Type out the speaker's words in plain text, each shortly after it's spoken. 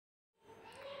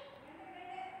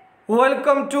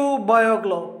Welcome to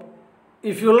BioGlobe.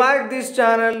 If you like this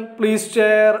channel, please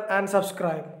share and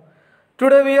subscribe.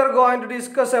 Today we are going to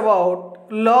discuss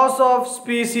about loss of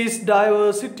species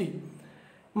diversity.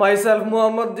 Myself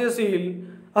Muhammad Jasil,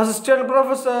 Assistant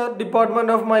Professor, Department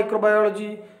of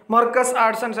Microbiology, Marcus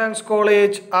Arts and Science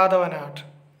College, Adavanad.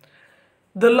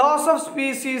 The loss of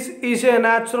species is a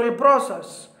natural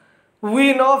process.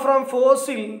 We know from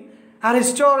fossil and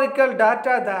historical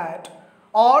data that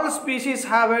all species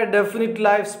have a definite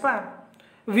lifespan.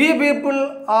 We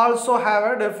people also have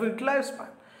a definite lifespan.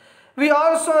 We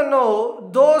also know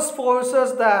those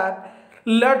forces that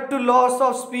led to loss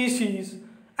of species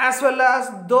as well as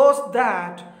those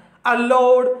that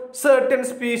allowed certain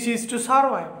species to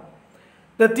survive.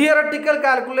 The theoretical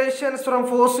calculations from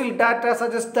fossil data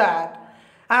suggest that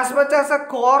as much as a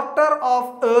quarter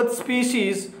of Earth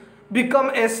species become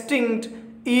extinct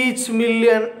each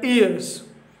million years.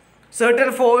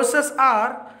 Certain forces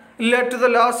are led to the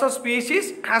loss of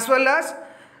species as well as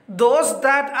those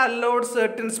that allowed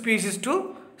certain species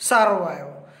to survive.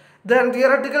 Then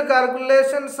theoretical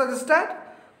calculations suggest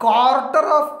that quarter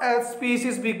of Earth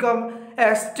species become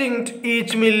extinct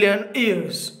each million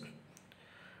years.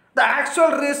 The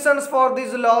actual reasons for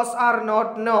this loss are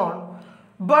not known,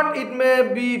 but it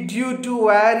may be due to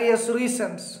various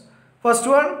reasons. First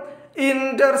one,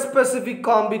 interspecific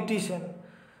competition.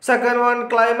 Second one,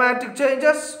 climatic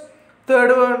changes.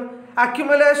 Third one,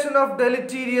 accumulation of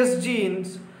deleterious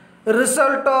genes,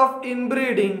 result of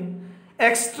inbreeding,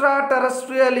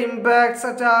 extraterrestrial impacts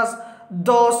such as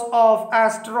those of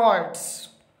asteroids.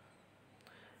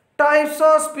 Types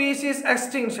of species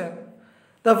extinction.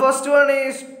 The first one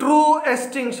is true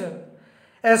extinction.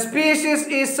 A species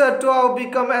is said to have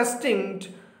become extinct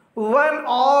when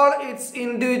all its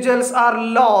individuals are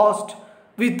lost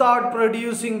without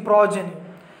producing progeny.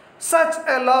 Such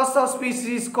a loss of species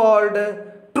is called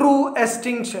true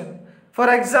extinction.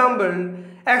 For example,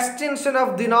 extinction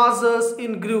of dinosaurs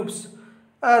in groups.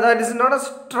 That is known as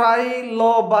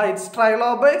trilobites.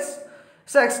 Trilobites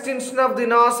is extinction of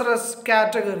dinosaurs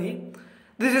category.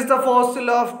 This is the fossil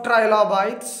of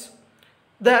trilobites.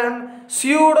 Then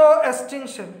pseudo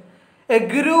extinction. A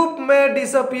group may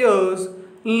disappear,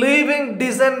 leaving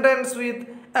descendants with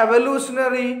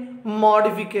evolutionary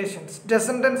modifications.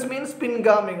 Descendants means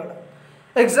Pingamigal.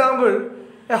 Example,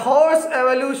 a horse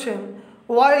evolution.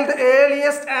 While the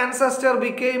earliest ancestor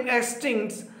became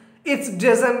extinct, its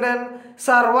descendant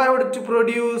survived to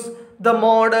produce the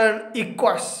modern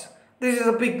equus. This is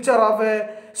a picture of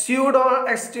a pseudo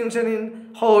extinction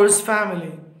in horse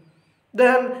family.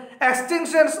 Then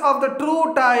extinctions of the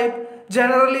true type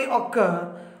generally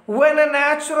occur when a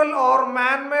natural or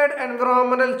man-made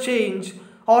environmental change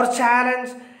or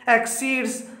challenge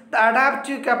exceeds the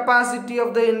adaptive capacity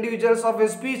of the individuals of a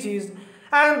species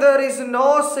and there is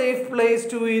no safe place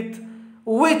to it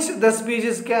which the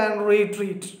species can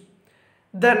retreat.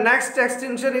 The next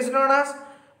extinction is known as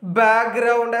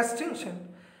background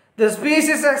extinction. The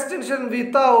species extinction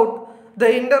without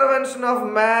the intervention of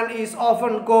man is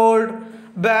often called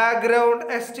background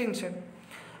extinction.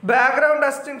 Background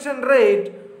extinction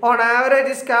rate on average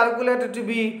is calculated to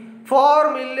be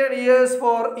 4 million years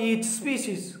for each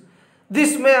species.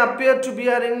 This may appear to be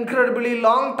an incredibly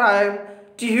long time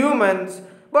to humans,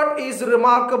 but is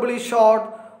remarkably short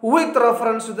with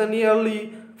reference to the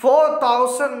nearly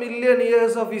 4,000 million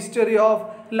years of history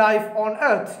of life on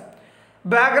Earth.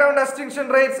 Background extinction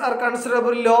rates are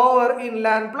considerably lower in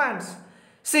land plants,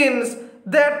 since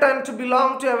they tend to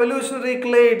belong to evolutionary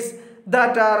clades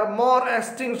that are more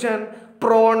extinction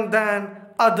prone than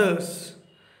others.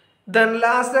 Then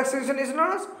last extinction is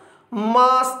known as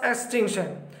mass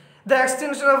extinction. The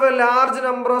extinction of a large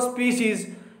number of species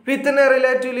within a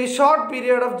relatively short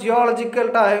period of geological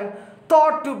time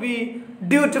thought to be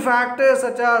due to factors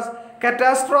such as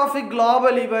catastrophic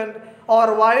global event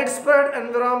or widespread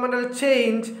environmental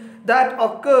change that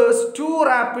occurs too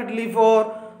rapidly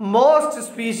for most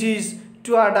species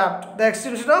to adapt. The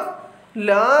extinction of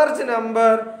large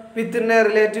number within a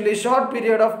relatively short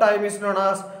period of time is known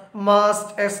as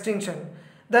mass extinction.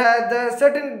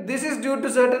 This is due to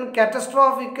certain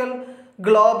catastrophic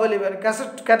global event.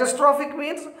 Catastrophic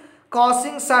means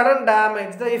causing sudden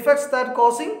damage. The effects that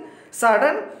causing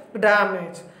sudden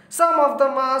damage. Some of the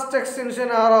mass extinction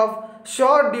are of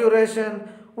short duration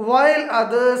while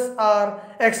others are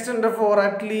extended for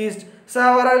at least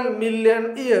several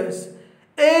million years.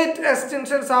 8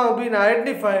 extinctions have been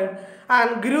identified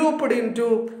and grouped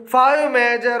into 5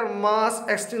 major mass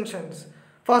extinctions.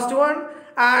 First one,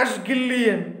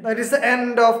 Ashgillian, that is the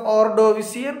end of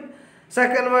Ordovician.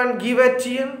 Second one,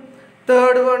 Givetian.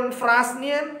 Third one,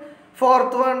 Frasnian.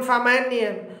 Fourth one,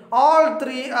 Flammarian. All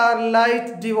three are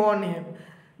light Devonian.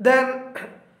 Then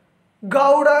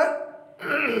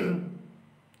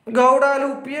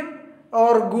Guadalupian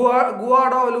or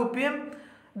Guadalupian.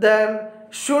 Then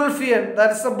Schulfian,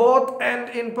 that is the both end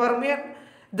in Permian.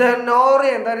 Then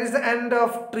Norian, that is the end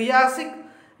of Triassic.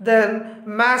 Then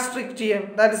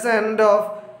Maastrichtian, that is the end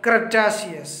of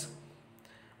Cretaceous.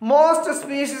 Most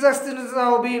species extinctions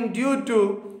have been due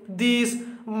to these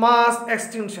mass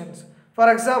extinctions. For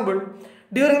example,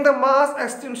 during the mass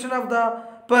extinction of the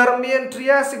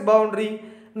Permian-Triassic boundary,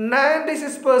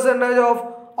 96%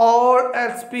 of all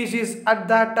Earth species at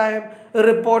that time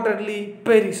reportedly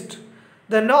perished.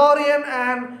 The Norian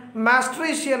and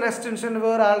Maastrichtian extinction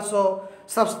were also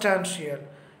substantial.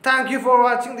 Thank you for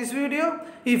watching this video.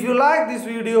 If you like this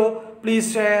video,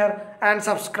 please share and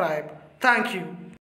subscribe. Thank you.